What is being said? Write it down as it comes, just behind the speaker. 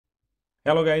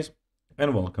Hello guys,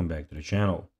 and welcome back to the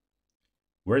channel.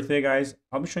 Where today guys,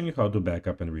 I'll be showing you how to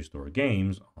backup and restore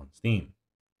games on Steam.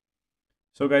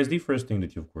 So guys, the first thing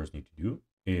that you of course need to do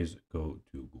is go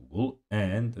to Google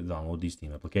and download the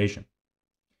Steam application.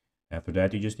 After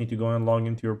that, you just need to go and log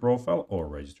into your profile or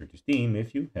register to Steam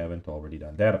if you haven't already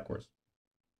done that, of course.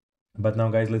 But now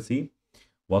guys, let's see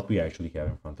what we actually have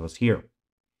in front of us here.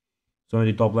 So in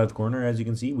the top left corner, as you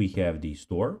can see, we have the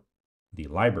store, the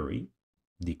library,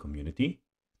 the community,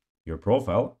 your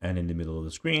profile, and in the middle of the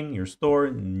screen, your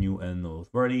store, new and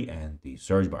noteworthy, and the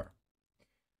search bar.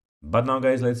 But now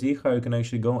guys, let's see how you can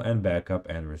actually go and back up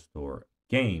and restore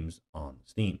games on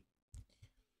Steam.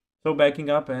 So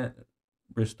backing up and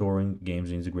restoring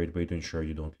games is a great way to ensure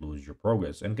you don't lose your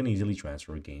progress and can easily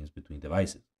transfer games between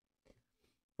devices.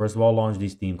 First of all, launch the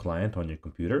Steam client on your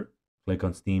computer. Click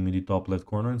on Steam in the top left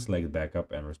corner and select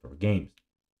backup and restore games.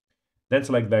 Then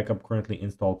select backup currently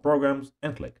installed programs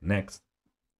and click next.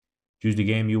 Choose the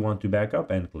game you want to back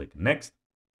up and click next.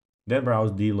 Then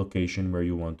browse the location where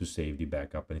you want to save the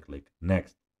backup and click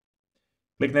next.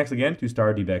 Click next again to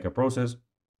start the backup process.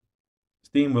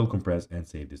 Steam will compress and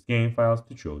save this game files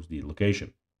to choose the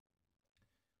location.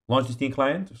 Launch the Steam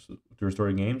client to restore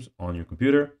games on your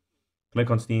computer. Click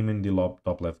on Steam in the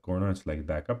top left corner and select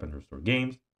backup and restore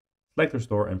games. Select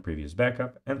restore and previous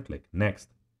backup and click next.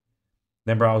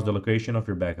 Then browse the location of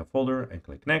your backup folder and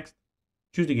click next.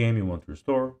 Choose the game you want to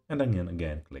restore and then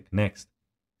again click next.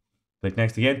 Click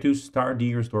next again to start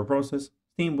the restore process.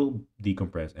 Steam will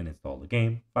decompress and install the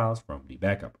game files from the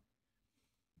backup.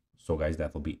 So guys,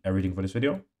 that will be everything for this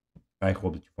video. I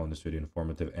hope that you found this video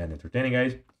informative and entertaining,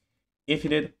 guys. If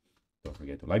you did, don't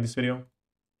forget to like this video,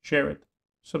 share it,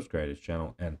 subscribe to this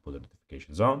channel, and put the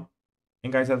notifications on.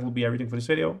 And guys, that will be everything for this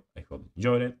video. I hope you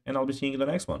enjoyed it, and I'll be seeing you in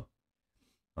the next one.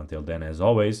 Until then, as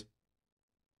always,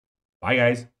 bye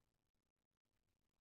guys.